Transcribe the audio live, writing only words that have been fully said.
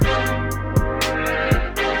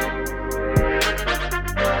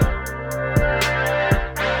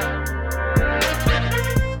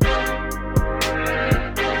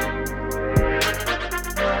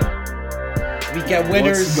right,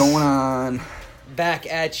 winners. What's going on?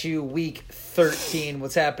 Back at you, week 13.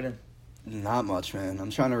 What's happening? Not much, man.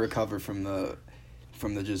 I'm trying to recover from the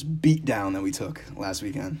just beat down that we took last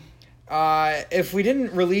weekend. If we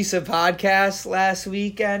didn't release a podcast last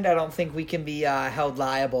weekend, I don't think we can be held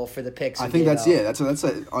liable for the picks. I think that's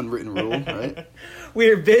an unwritten rule, right? We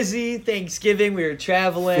were busy. Thanksgiving. We were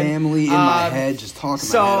traveling. Family in my head, just talking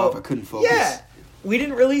my head off. I couldn't focus. Yeah. We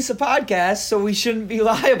didn't release a podcast, so we shouldn't be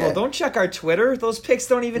liable. Yeah. Don't check our Twitter; those picks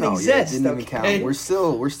don't even exist. Yeah, it didn't even count. We're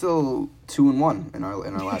still 2-1 in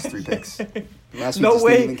our last three picks. Last week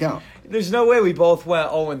didn't even count. There's no way we both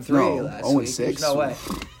went 0-3 last week. 0-6. There's no way.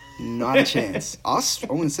 Not a chance. Us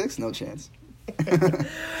 0-6, no chance.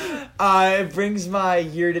 It brings my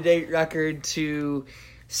year-to-date record to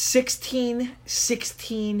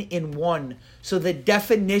 16-16-1. So the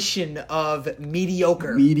definition of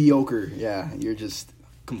mediocre. Mediocre, yeah. You're just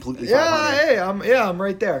completely 500. I'm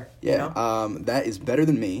right there. Yeah, you know? that is better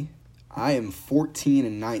than me. I am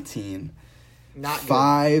 14-19. Not good.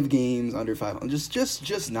 5 games under 500.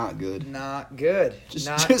 Just not good. Not good. Just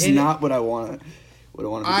not what I want. What I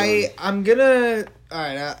want to be doing. I'm gonna. All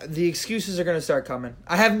right, the excuses are gonna start coming.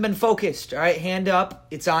 I haven't been focused. All right, hand up.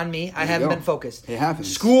 It's on me. I haven't been focused. It happens.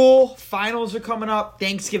 School finals are coming up.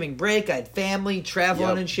 Thanksgiving break. I had family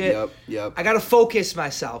traveling and shit. Yep. I gotta focus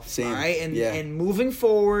myself. Same. All right, and moving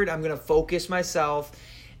forward, I'm gonna focus myself.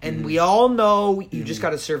 And we all know you just got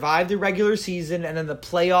to survive the regular season, and then the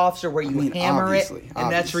playoffs are where you hammer it,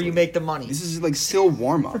 and that's where you make the money. This is like still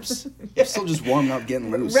warm-ups. We're still just warming up, getting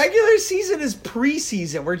loose. Regular season is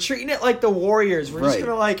preseason. We're treating it like the Warriors. We're just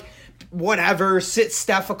going to, whatever, sit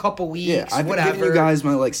Steph a couple weeks, yeah, I've been giving you guys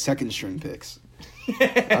my, second-string picks.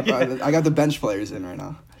 I got the bench players in right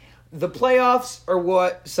now. The playoffs are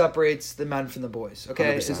what separates the men from the boys,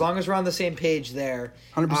 okay? 100%. As long as we're on the same page there.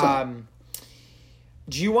 100%.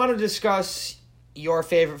 Do you want to discuss your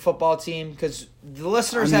favorite football team? Because the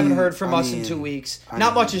listeners haven't heard from us in 2 weeks.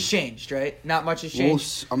 Not much has changed, right? Not much has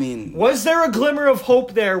changed. Was there a glimmer of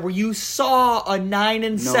hope there where you saw a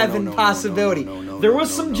 9-7 possibility? There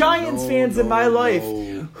was some Giants fans in my life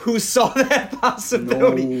who saw that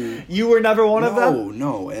possibility. No. You were never one of them?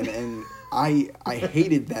 No, and I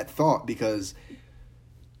hated that thought because...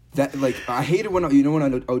 I hated when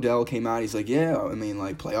Odell came out. He's like,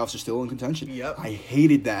 playoffs are still in contention. Yep. I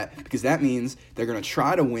hated that because that means they're gonna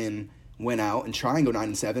try to win out and try and go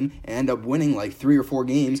 9-7 and end up winning 3 or 4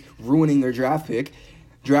 games, ruining their draft pick,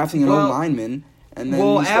 drafting an old lineman, and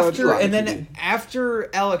then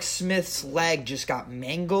after Alex Smith's leg just got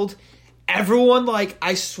mangled, everyone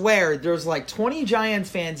I swear there was 20 Giants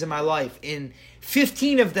fans in my life, and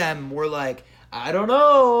 15 of them were like, I don't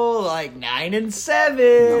know,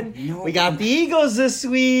 9-7. No. We got the Eagles this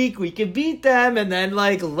week. We can beat them, and then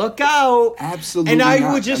look out. Absolutely. And I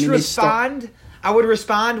not. would just respond. I would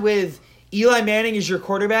respond with Eli Manning is your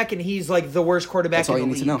quarterback, and he's the worst quarterback in the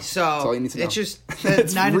league. That's all you need to know. It's just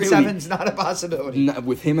 9-7 is not a possibility.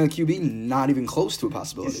 With him at QB, not even close to a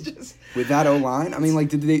possibility. With that O line,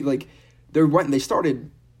 did they they started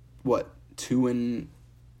what 2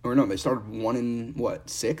 they started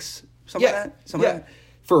 1-6. Something like that.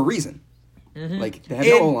 For a reason. Mm-hmm. They have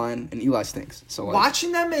no O-line, and Eli stinks. So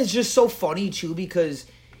watching them is just so funny, too, because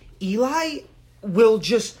Eli will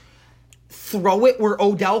just throw it where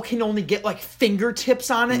Odell can only get,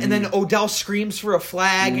 fingertips on it, and then Odell screams for a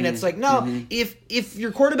flag, and it's if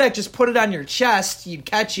your quarterback just put it on your chest, you'd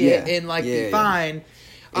catch it and, be fine.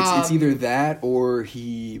 It's either that or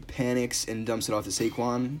he panics and dumps it off to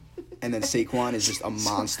Saquon. And then Saquon is just a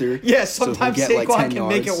monster. Yeah, sometimes Saquon can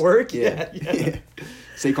make it work. Yeah.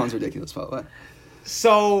 Saquon's ridiculous, by the way.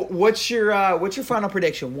 So, what's your final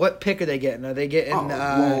prediction? What pick are they getting? Are they getting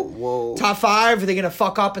top 5? Are they going to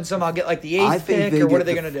fuck up and somehow get the 8th pick, or what are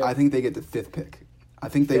they going to do? I think they get the 5th pick. I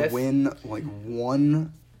think they win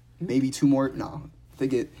 1, maybe 2 more. No, I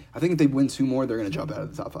think if they win 2 more, they're going to jump out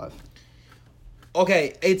of the top 5.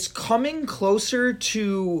 Okay, it's coming closer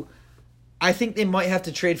to. I think they might have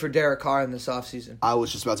to trade for Derek Carr in this offseason. I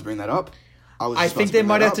was just about to bring that up. I think they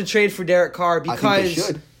might have to trade for Derek Carr because I think they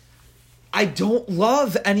should. I don't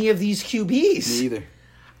love any of these QBs. Me either.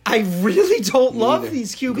 I really don't love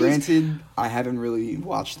these QBs. Granted, I haven't really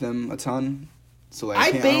watched them a ton, so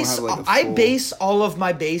I base all of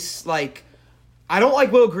my base I don't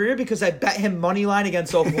like Will Grier because I bet him money line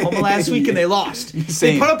against Oklahoma last week and they lost.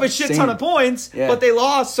 They put up a shit ton of points, but they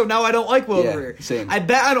lost, so now I don't like Will Grier. Same. I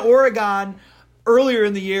bet on Oregon earlier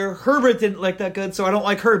in the year. Herbert didn't like that good, so I don't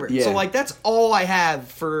like Herbert. Yeah. So that's all I have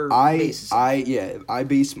for bases. I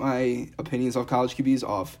base my opinions of college QBs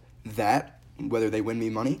off that, whether they win me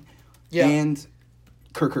money, and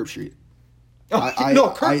Kirk Herbstreit.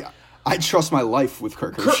 Kirk. I trust my life with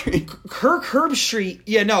Kirk Herbstreit. Kirk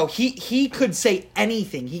Herbstreit, he could say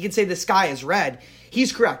anything. He could say the sky is red.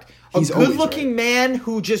 He's correct. He's a good-looking man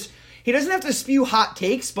who just... He doesn't have to spew hot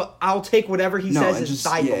takes, but I'll take whatever he says as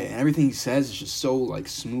Bible. Yeah, and everything he says is just so, like,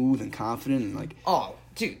 smooth and confident and, like... Oh,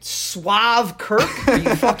 dude, suave Kirk? Are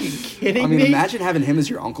you fucking kidding me? Imagine having him as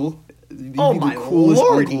your uncle. You'd be my the coolest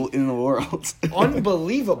lordy. uncle in the world.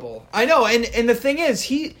 Unbelievable. I know, and the thing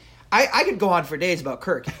is, I could go on for days about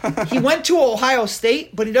Kirk. He went to Ohio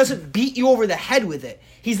State, but he doesn't beat you over the head with it.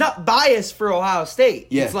 He's not biased for Ohio State.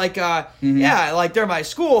 Yeah. It's like, like they're my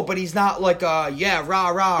school, but he's not like,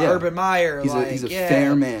 Urban Meyer. He's a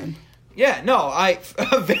fair man. Yeah, no,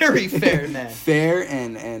 a very fair man. Fair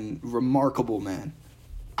and remarkable man.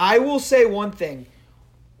 I will say one thing.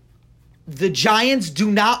 The Giants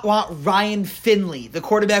do not want Ryan Finley, the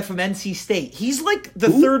quarterback from NC State. He's like the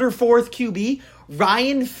third or fourth QB.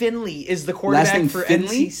 Ryan Finley is the quarterback for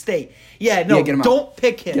Finley? NC State. Yeah, no, don't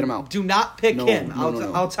pick him. Get him out. Do not pick him.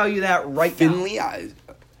 No. I'll tell you that right Finley, now.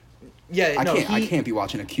 I can't be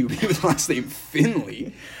watching a QB with the last name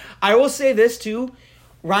Finley. I will say this too.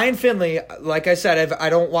 Ryan Finley, like I said, I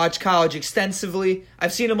don't watch college extensively.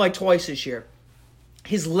 I've seen him like twice this year.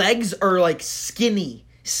 His legs are like skinny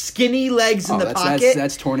legs in the pocket.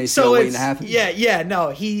 That's torn ACL waiting to happen.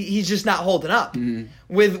 He's just not holding up. Mm-hmm.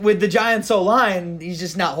 With the Giants O-line, he's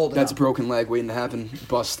just not holding up. That's a broken leg waiting to happen.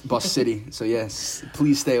 Bust city. So yes,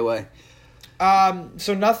 please stay away.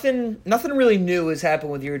 So nothing really new has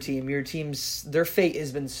happened with your team. Your team's their fate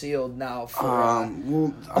has been sealed now for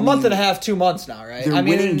a month and a half, 2 months now, right? They're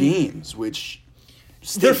winning games, which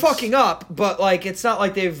stinks. They're fucking up, but like it's not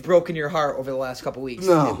like they've broken your heart over the last couple weeks.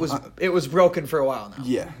 No, it was broken for a while now.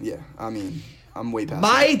 Yeah. I mean, I'm way past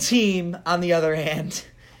my that. team, on the other hand,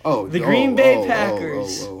 the Green Bay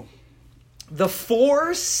Packers, the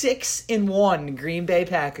 4-6-1 Green Bay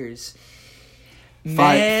Packers.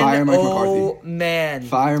 Fire Mike McCarthy. Man.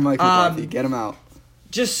 Fire Mike McCarthy. Get him out.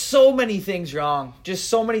 Just so many things wrong.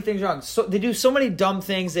 So they do so many dumb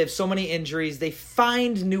things. They have so many injuries. They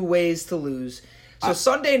find new ways to lose. So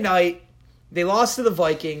Sunday night, they lost to the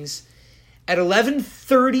Vikings at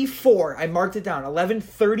 11:34. I marked it down.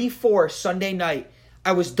 11:34 Sunday night.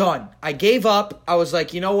 I was done. I gave up. I was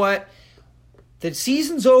like, you know what? The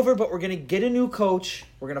season's over, but we're going to get a new coach.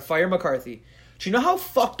 We're going to fire McCarthy. Do you know how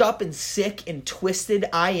fucked up and sick and twisted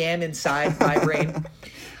I am inside my brain?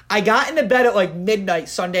 I got into bed at like midnight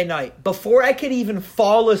Sunday night. Before I could even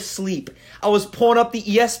fall asleep, I was pulling up the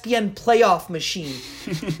ESPN playoff machine,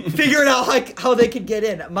 figuring out like how they could get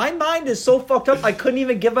in. My mind is so fucked up, I couldn't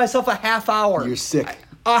even give myself a half hour. You're sick.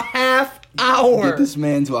 A half hour. Get this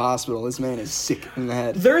man to a hospital. This man is sick in the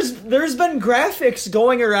head. There's been graphics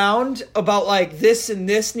going around about like this and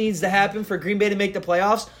this needs to happen for Green Bay to make the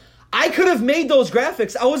playoffs. I could have made those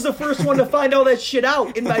graphics. I was the first one to find all that shit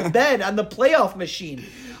out in my bed on the playoff machine.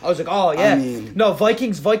 I was like, oh, yeah. No,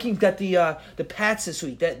 Vikings got the Pats this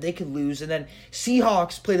week. That they could lose. And then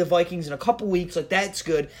Seahawks play the Vikings in a couple weeks. Like, that's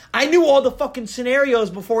good. I knew all the fucking scenarios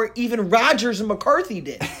before even Rodgers and McCarthy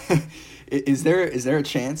did. Is there a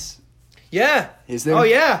chance? Yeah. Is there? Oh,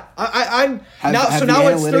 yeah. Now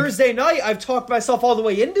it's Thursday night. I've talked myself all the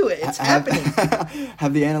way into it. It's happening.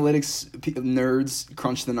 Have the analytics nerds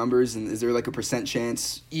crunched the numbers, and is there like a %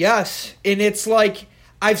 chance? Yes. And it's like,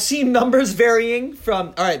 I've seen numbers varying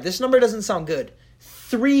from, all right, this number doesn't sound good,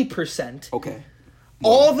 3%. Okay.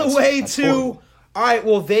 All the way to, horrible. All right,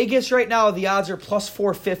 well, Vegas right now, the odds are plus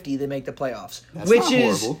 450 they make the playoffs. Which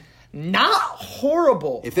is not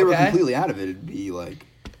horrible. If they were completely out of it, it'd be like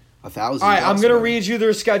 1,000. All right, I'm going to read you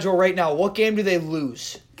their schedule right now. What game do they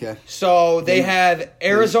lose? Okay. So they have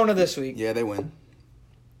Arizona this week. Yeah, they win.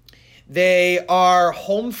 They are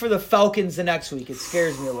home for the Falcons the next week. It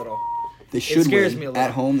scares me a little. They should win. Me a little.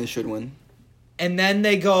 At home, they should win. And then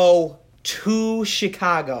they go to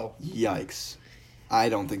Chicago. Yikes. I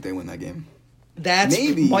don't think they win that game. That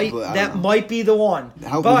might be the one.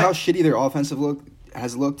 How shitty their offensive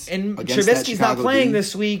has looked. And Trubisky's not playing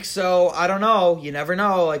this week, so I don't know. You never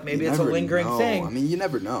know. Like maybe it's a lingering thing. I mean, you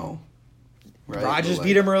never know. Right? Rodgers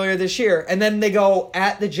beat him earlier this year, and then they go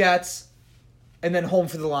at the Jets, and then home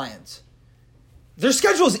for the Lions. Their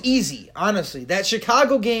schedule is easy, honestly. That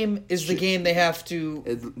Chicago game is the game they have to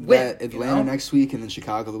win. Atlanta next week, and then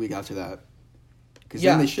Chicago the week after that. Because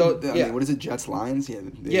then they should. I mean, what is it? Jets Lions?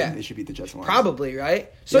 Yeah, they should beat the Jets Lions. Probably,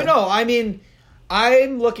 right? So no, I mean,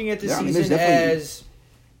 I'm looking at the season as.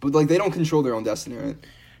 But like they don't control their own destiny, right?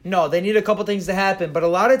 No, they need a couple things to happen. But a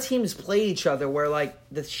lot of teams play each other where like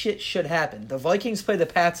the shit should happen. The Vikings play the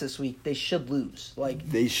Pats this week. They should lose. Like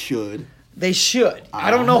they should. They should. I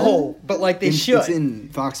don't know, but like they should. It's in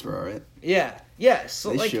Foxborough, right? Yeah. Yes.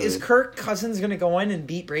 So, They is should. Kirk Cousins going to go in and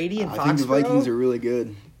beat Brady in Foxborough? I think the Vikings are really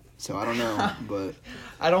good, so I don't know, but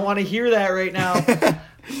I don't want to hear that right now.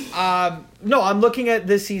 No, I'm looking at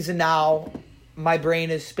this season now. My brain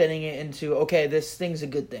is spinning it into, okay, this thing's a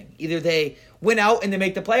good thing. Either they win out and they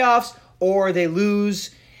make the playoffs, or they lose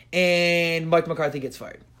and Mike McCarthy gets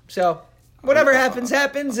fired. So, whatever happens,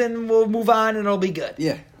 and we'll move on and it'll be good.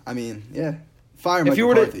 yeah, I mean, yeah, fire Mike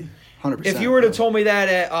McCarthy, 100%. If you were to told me that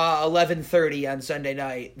at 11:30 on Sunday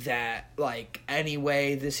night, that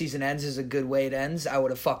anyway the season ends is a good way it ends, I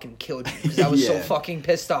would have fucking killed you because I was so fucking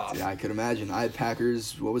pissed off. Yeah, I could imagine. I had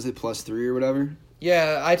Packers. What was it, +3 or whatever?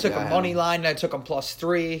 Yeah, I took a money line and I took them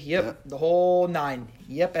 +3. Yep, the whole 9.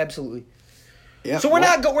 Yep, absolutely. Yep. So we're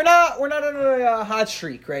not on a hot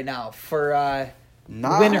streak right now for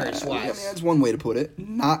winners wise. I mean, that's one way to put it.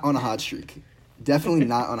 Not on a hot streak. Definitely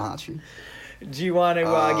not on a hot streak. Do you want to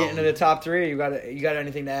get into the top 3? You got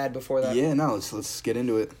anything to add before that? Yeah, no. Let's get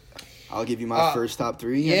into it. I'll give you my first top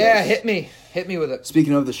 3. Yeah, hit me with it.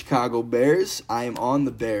 Speaking of the Chicago Bears, I am on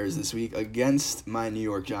the Bears this week against my New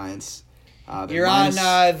York Giants. You're on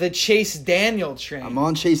the Chase Daniel train. I'm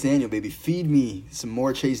on Chase Daniel, baby. Feed me some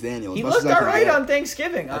more Chase Daniel. He looked all right on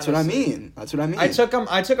Thanksgiving. That's what I mean. I took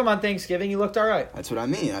him on Thanksgiving. He looked all right. That's what I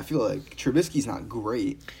mean. I feel like Trubisky's not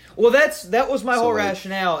great. Well, that was my whole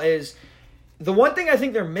rationale. Is the one thing I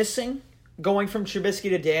think they're missing going from Trubisky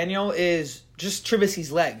to Daniel is just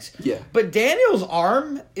Trubisky's legs. Yeah. But Daniel's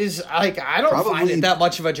arm is I don't find it that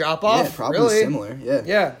much of a drop off. Yeah, probably really. similar. Yeah.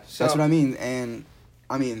 Yeah. So. That's what I mean. And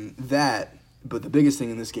I mean that. But the biggest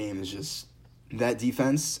thing in this game is just that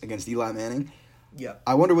defense against Eli Manning. Yeah.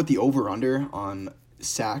 I wonder what the over-under on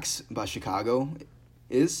sacks by Chicago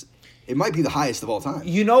is. It might be the highest of all time.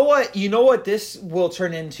 You know what this will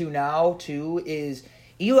turn into now, too, is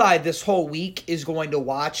Eli this whole week is going to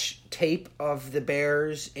watch tape of the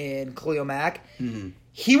Bears and Khalil Mack. Mm-hmm.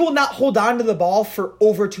 He will not hold on to the ball for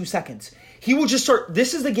over 2 seconds. He will just start.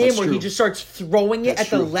 This is the game where he just starts throwing it at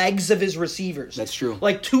the legs of his receivers. That's true.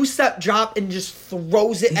 2-step drop and just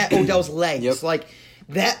throws it at Odell's legs.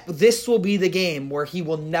 Yep. This will be the game where he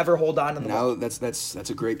will never hold on to the ball. Now that's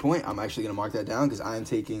a great point. I'm actually going to mark that down because I am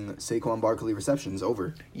taking Saquon Barkley receptions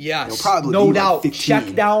over. Yes, it'll probably no be doubt. 15,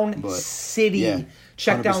 check down city. Yeah,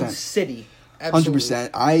 check down city. Absolutely.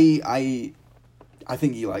 100%. I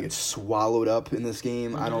think Eli gets swallowed up in this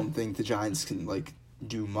game. Mm-hmm. I don't think the Giants can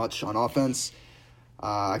do much on offense.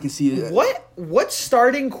 I can see it. What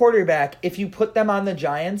starting quarterback, if you put them on the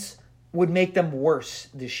Giants, would make them worse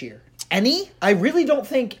this year? Any? I really don't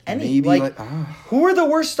think any. Maybe who are the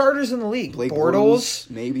worst starters in the league? Blake Bortles,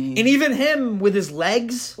 maybe, and even him with his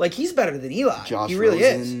legs, he's better than Eli. Josh he really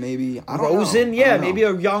Rosen, is. Maybe Rosen, know. Maybe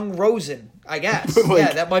a young Rosen. I guess.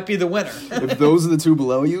 That might be the winner. If those are the two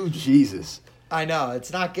below you, Jesus. I know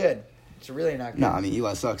it's not good. It's really not good. No, I mean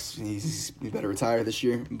Eli sucks. He better retire this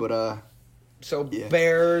year. But So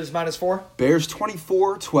Bears -4? Bears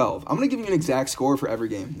 24-12. I'm gonna give you an exact score for every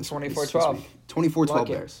game. 24-12. 24-12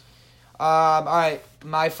 Bears. All right,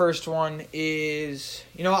 my first one is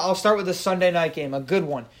I'll start with the Sunday night game, a good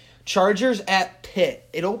one. Chargers at Pitt.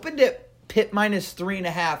 It opened at Pitt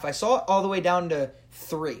 -3.5. I saw it all the way down to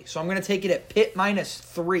 3, so I'm gonna take it at Pitt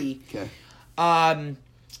 -3. Okay.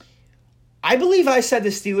 I believe I said the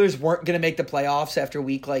Steelers weren't going to make the playoffs after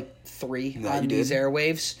week 3 on these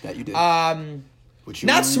airwaves. That you did. Which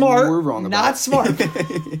not smart. You were wrong about. Not smart.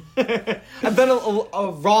 I've been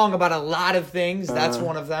wrong about a lot of things. That's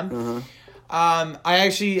one of them.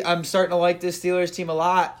 I'm starting to like this Steelers team a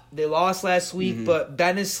lot. They lost last week, but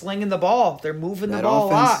Ben is slinging the ball. They're moving the ball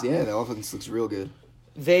a lot. Yeah, the offense looks real good.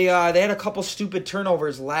 They had a couple stupid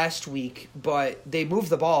turnovers last week, but they moved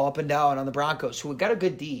the ball up and down on the Broncos, who got a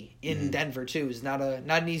good D in Denver too. It's not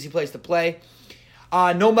an easy place to play.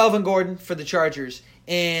 No Melvin Gordon for the Chargers,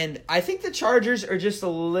 and I think the Chargers are just a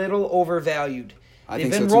little overvalued.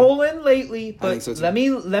 They've been rolling lately, but let me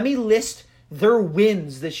list their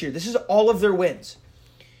wins this year. This is all of their wins.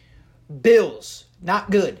 Bills,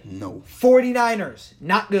 not good. No. 49ers,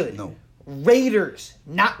 not good. No. Raiders,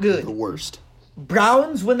 not good. The worst.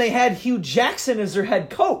 Browns when they had Hugh Jackson as their head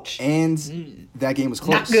coach. And that game was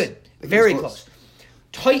close. Not good. Very close.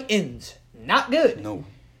 Titans, not good. No.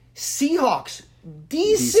 Seahawks,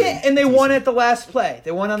 decent. And they won at the last play.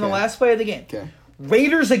 They won on the last play of the game. Okay.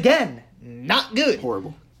 Raiders again, not good.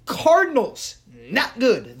 Horrible. Cardinals, not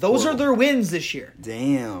good. Those are their wins this year.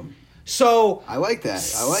 Damn. So I like that.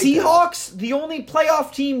 Seahawks, the only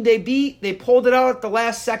playoff team they beat, they pulled it out at the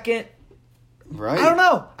last second. Right. I don't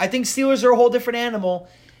know. I think Steelers are a whole different animal.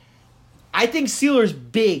 I think Steelers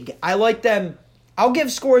big. I like them. I'll give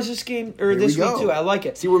scores this game this week too. I like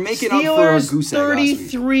it. See, we're making up for our goose egg last week.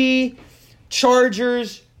 33,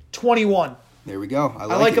 Chargers 21. There we go. I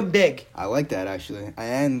like them big. I like that, actually.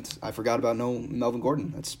 And I forgot about no Melvin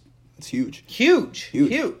Gordon. That's huge. Huge.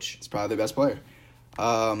 It's probably their best player.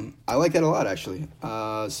 I like that a lot, actually.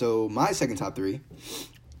 So my second top three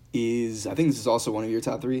is, I think this is also one of your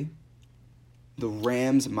top three, the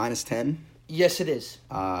Rams -10. Yes, it is.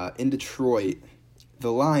 In Detroit,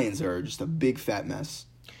 the Lions are just a big fat mess.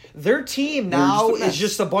 Their team now is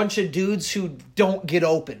just a bunch of dudes who don't get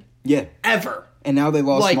open. Yeah. Ever. And now they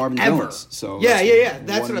lost Marvin ever. Jones. So yeah.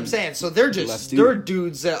 That's what I'm saying. So they're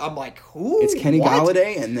dudes that I'm like, who? It's Kenny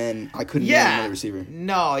Galladay, and then I couldn't name another receiver.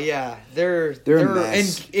 No, yeah. They're a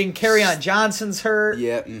mess. And Kerryon Johnson's hurt.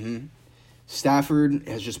 Yeah, Stafford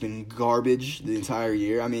has just been garbage the entire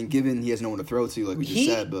year. I mean, given he has no one to throw to, like we just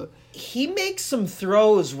said, but he makes some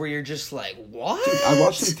throws where you're just like, what? Dude, I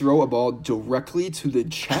watched him throw a ball directly to the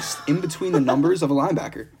chest in between the numbers of a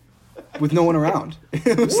linebacker with no one around.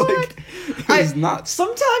 It was nuts.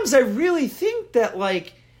 Sometimes I really think that,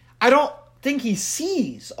 like, I don't think he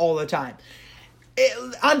sees all the time.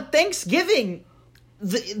 On Thanksgiving,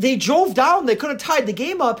 they drove down. They could have tied the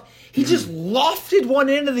game up. He just lofted one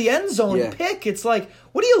into the end zone pick. It's like,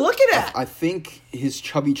 what are you looking at? I think his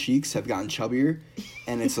chubby cheeks have gotten chubbier,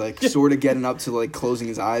 and it's like sort of getting up to like closing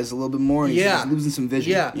his eyes a little bit more. And he's losing some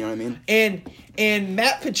vision. Yeah. You know what I mean? And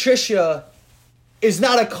Matt Patricia is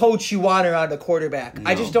not a coach you want around a quarterback. No.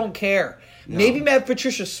 I just don't care. No. Maybe Matt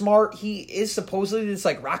Patricia's smart. He is supposedly this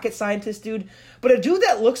like rocket scientist dude. But a dude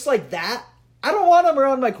that looks like that, I don't want him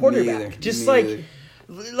around my quarterback. Just like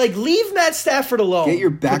leave Matt Stafford alone. Get your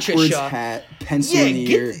backwards hat, pencil in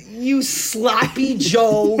the ear. You sloppy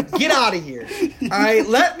Joe. Get out of here. All right,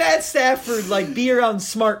 let Matt Stafford like be around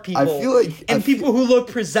smart people. I feel like people who look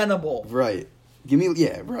presentable. Right. Give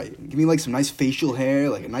me like some nice facial hair,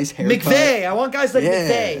 like a nice haircut. McVay. I want guys like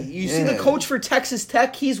McVay. You see the coach for Texas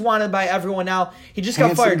Tech? He's wanted by everyone now. He just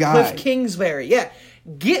got fired. Cliff Kingsbury. Yeah.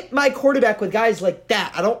 Get my quarterback with guys like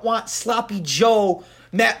that. I don't want sloppy Joe,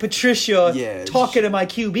 Matt Patricia talking to my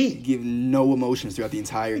QB. Give no emotions throughout the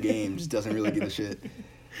entire game. Just doesn't really give a shit.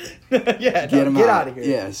 Get out of here.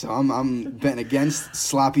 Yeah, so I'm betting against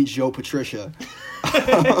sloppy Joe Patricia.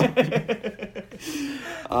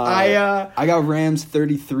 I got Rams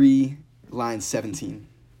 33, Lions 17.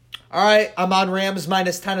 All right, I'm on Rams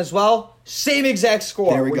 -10 as well. Same exact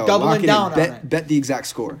score. There we go. Doubling down on it. Bet the exact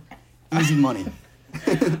score. Easy money.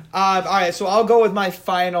 All right, so I'll go with my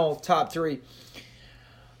final top three.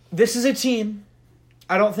 This is a team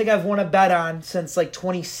I don't think I've won a bet on since like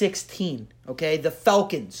 2016. Okay, the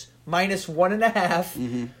Falcons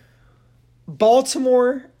 -1.5.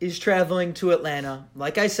 Baltimore is traveling to Atlanta.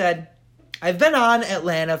 Like I said, I've been on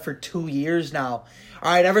Atlanta for 2 years now.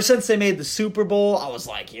 All right, ever since they made the Super Bowl, I was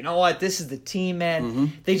like, you know what? This is the team,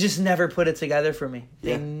 man. They just never put it together for me.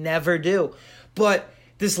 They never do. But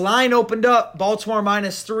this line opened up, Baltimore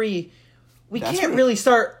 -3. We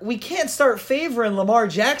can't start favoring Lamar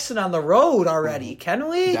Jackson on the road already, can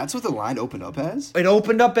we? That's what the line opened up as? It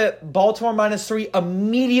opened up at Baltimore -3,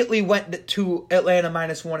 immediately went to Atlanta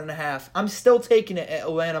 -1.5. I'm still taking it at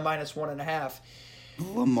Atlanta -1.5.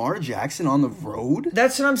 Lamar Jackson on the road?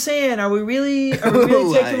 That's what I'm saying. Are we really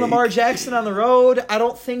taking Lamar Jackson on the road? I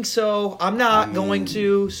don't think so. I'm not going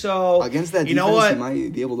to. So against that defense, you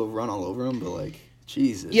might be able to run all over him, but like,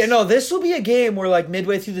 Jesus. Yeah, no, this will be a game where like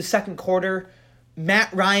midway through the second quarter, Matt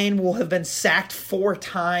Ryan will have been sacked 4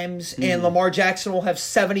 times, and Lamar Jackson will have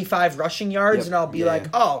 75 rushing yards, and I'll be like,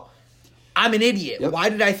 oh, I'm an idiot. Why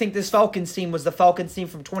did I think this Falcons team was the Falcons team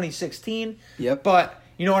from 2016? But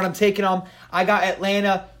you know what? I'm taking them. I got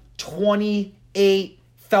Atlanta 28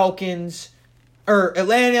 Falcons, or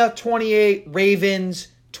Atlanta 28 Ravens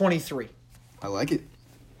 23. I like it.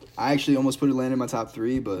 I actually almost put Atlanta in my top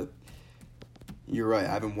 3, but you're right. I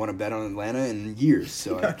haven't won a bet on Atlanta in years,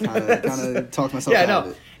 so I kind of talked myself out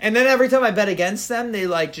of it. And then every time I bet against them, they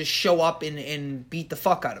like just show up and beat the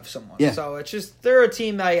fuck out of someone. Yeah. So it's just they're a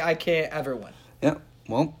team that I can't ever win. Yeah.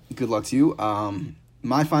 Well, good luck to you.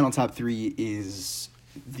 My final top 3 is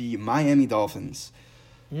the Miami Dolphins,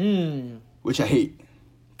 which I hate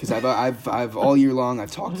because I've all year long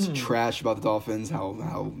I've talked trash about the Dolphins,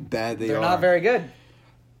 how bad they're not very good.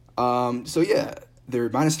 So yeah. They're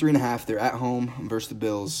 -3.5. They're at home versus the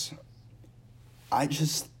Bills.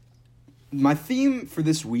 My theme for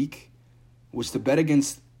this week was to bet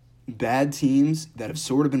against bad teams that have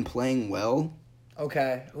sort of been playing well.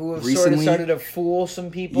 Okay. Who have sort of started to fool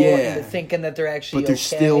some people into thinking that they're actually but they're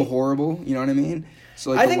still horrible. You know what I mean?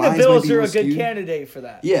 So I think the Bills are a good candidate for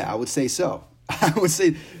that. Yeah, I would say so. I would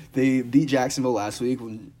say they beat Jacksonville last week.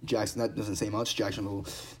 That doesn't say much. Jacksonville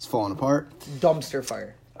is falling apart. Dumpster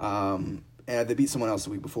fire. And they beat someone else the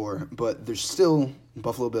week before. But there's still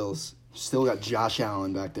Buffalo Bills. Still got Josh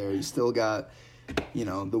Allen back there. You still got,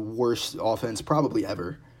 the worst offense probably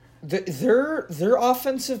ever. Their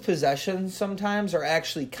offensive possessions sometimes are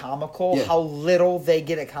actually comical. Yeah. How little they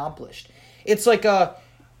get accomplished. It's like a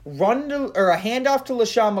a handoff to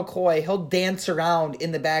LaShawn McCoy. He'll dance around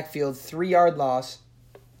in the backfield, 3-yard loss.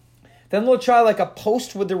 Then they'll try like a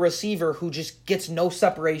post with the receiver who just gets no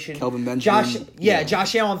separation. Kelvin Benjamin.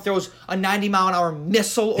 Josh Allen throws a 90-mile-an-hour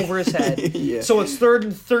missile over his head. Yeah. So it's 3rd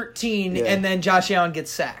and 13, and then Josh Allen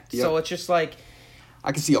gets sacked. Yep. So it's just like...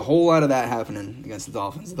 I can see a whole lot of that happening against the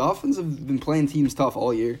Dolphins. The Dolphins have been playing teams tough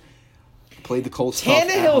all year. Played the Colts tough at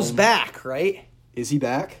Tannehill's home. back, right? Is he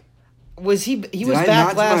back? Was he? He was Did I back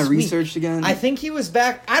not last do my week. research again? I think he was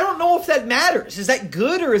back. I don't know if that matters. Is that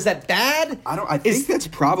good or is that bad? I think that's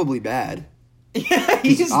probably bad. Yeah,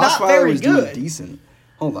 he's not Osweiler very was good. Doing decent.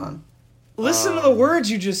 Hold on. Listen to the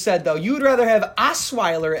words you just said, though. You would rather have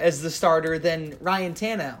Osweiler as the starter than Ryan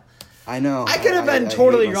Tannehill. I know. I could have been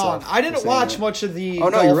totally wrong. I didn't watch much of the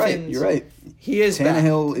Dolphins. You're right. You're right. He is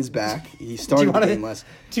Tannehill back. is back. He started the game less.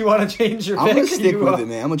 Do you want to change your pick? I'm going to stick with it,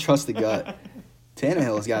 man. I'm going to trust the gut.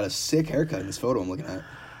 Tannehill has got a sick haircut in this photo I'm looking at.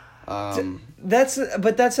 That's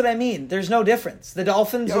what I mean. There's no difference. The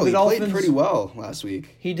Dolphins he played pretty well last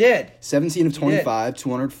week. He did. 17 of 25,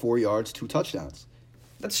 204 yards, 2 touchdowns.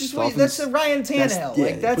 That's just that's a Ryan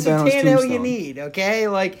Tannehill. That's a that Tannehill you need, okay?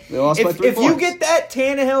 Like they lost by 3 if points. you get that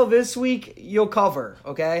Tannehill this week, you'll cover,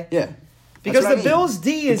 okay? Yeah. Because the Bills'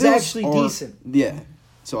 D is actually decent. Yeah.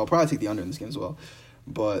 So I'll probably take the under in this game as well.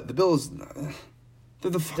 But the Bills,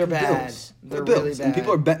 they're the fucking bad. Bills. They're Bills. really bad. And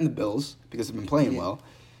people are betting the Bills because they've been playing well.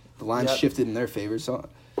 The line's shifted in their favor, so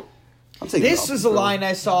I'm taking this is a line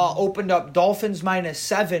I saw opened up Dolphins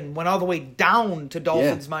 -7, went all the way down to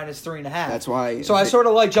Dolphins -3.5. That's why. So I sort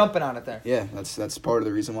of like jumping on it there. Yeah, that's part of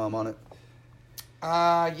the reason why I'm on it.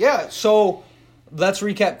 So let's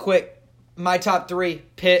recap quick. My top 3: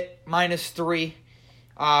 Pitt -3,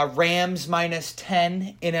 Rams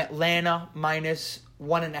 -10, in Atlanta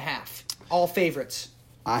 -1.5. All favorites.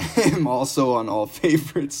 I am also on all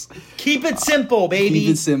favorites. Keep it simple, baby. Keep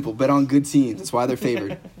it simple. Bet on good teams. That's why they're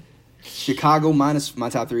favored. Chicago my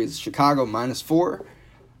top 3 is Chicago -4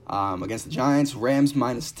 against the Giants, Rams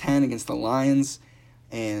 -10 against the Lions,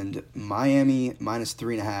 and Miami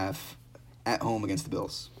 -3.5 at home against the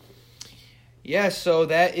Bills. Yeah, so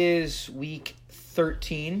that is week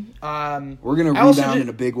 13. We're gonna rebound in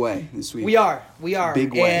a big way this week. We are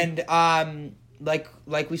big way. And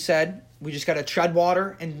like we said, we just gotta tread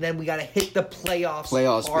water, and then we gotta hit the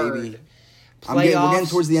playoffs hard. Baby. We're getting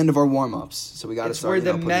towards the end of our warm-ups, so we got to start. It's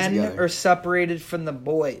where the men are separated from the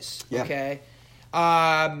boys. Yeah. Okay.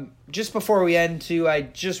 Just before we end, too, I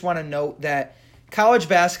just want to note that college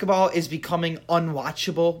basketball is becoming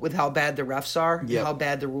unwatchable with how bad the refs are and how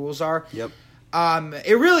bad the rules are. Yep.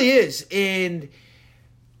 It really is, and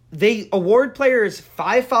they award players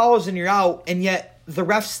 5 fouls and you're out, and yet the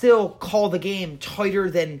refs still call the game tighter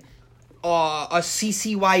than a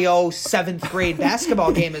CCYO 7th grade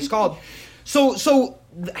basketball game is called. So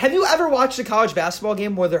have you ever watched a college basketball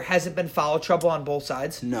game where there hasn't been foul trouble on both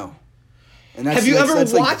sides? No. And have you ever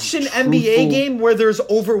watched an NBA game where there's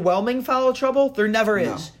overwhelming foul trouble? There never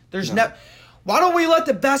is. There's never. Why don't we let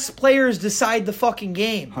the best players decide the fucking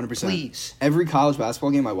game? 100%. Please. Every college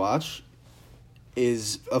basketball game I watch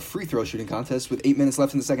is a free throw shooting contest with 8 minutes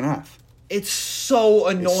left in the second half. It's so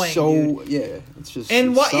annoying. Dude. It's just.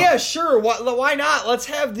 And what? Yeah, sure. Why not? Let's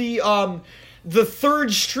have the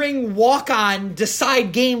third string walk-on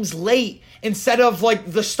decide games late instead of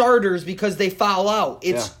like the starters because they foul out.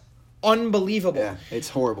 It's unbelievable. Yeah, it's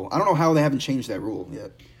horrible. I don't know how they haven't changed that rule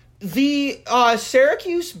yet. The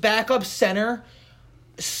Syracuse backup center,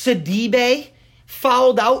 Sidibe,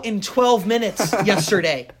 fouled out in 12 minutes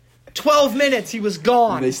yesterday. 12 minutes, he was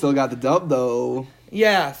gone. They still got the dub, though.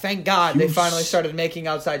 Yeah, thank God they finally started making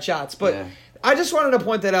outside shots. But I just wanted to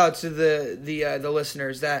point that out to the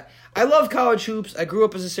listeners that I love college hoops. I grew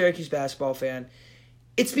up as a Syracuse basketball fan.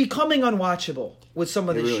 It's becoming unwatchable with some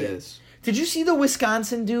of this shit. It really is. Did you see the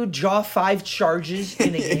Wisconsin dude draw 5 charges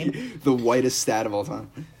in a game? The whitest stat of all time.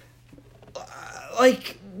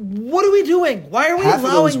 What are we doing? Why are we allowing this shit? Half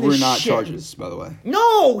of those were not charges, by the way.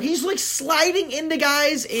 No, he's like sliding into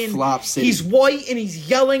guys and Flop City. He's white and he's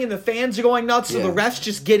yelling and the fans are going nuts, so the refs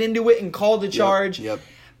just get into it and call the charge. Yep.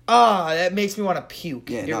 That makes me want to puke.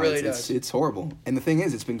 Yeah, it really does. It's horrible. And the thing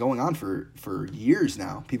is, it's been going on for years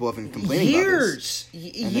now. People have been complaining about this.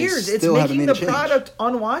 Years. It's making the product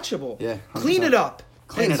unwatchable. Yeah, 100%. Clean it up.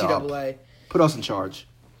 Clean it up. Put us in charge.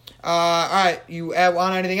 All right. You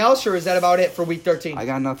want anything else, or is that about it for week 13? I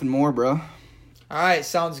got nothing more, bro. All right,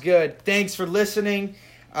 sounds good. Thanks for listening.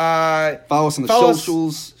 Follow us on the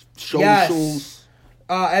socials. Yes.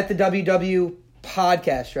 At the WW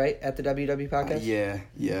Podcast, right? At the WW Podcast?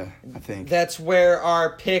 Yeah, I think. That's where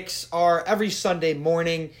our picks are every Sunday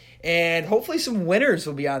morning. And hopefully some winners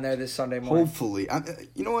will be on there this Sunday morning. Hopefully.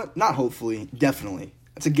 You know what? Not hopefully. Definitely.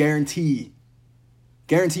 That's a guarantee.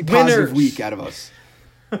 Guarantee positive Winners. week out of us.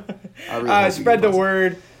 I really hope spread the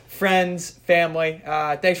word. Friends, family.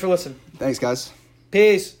 Thanks for listening. Thanks, guys.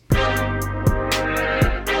 Peace.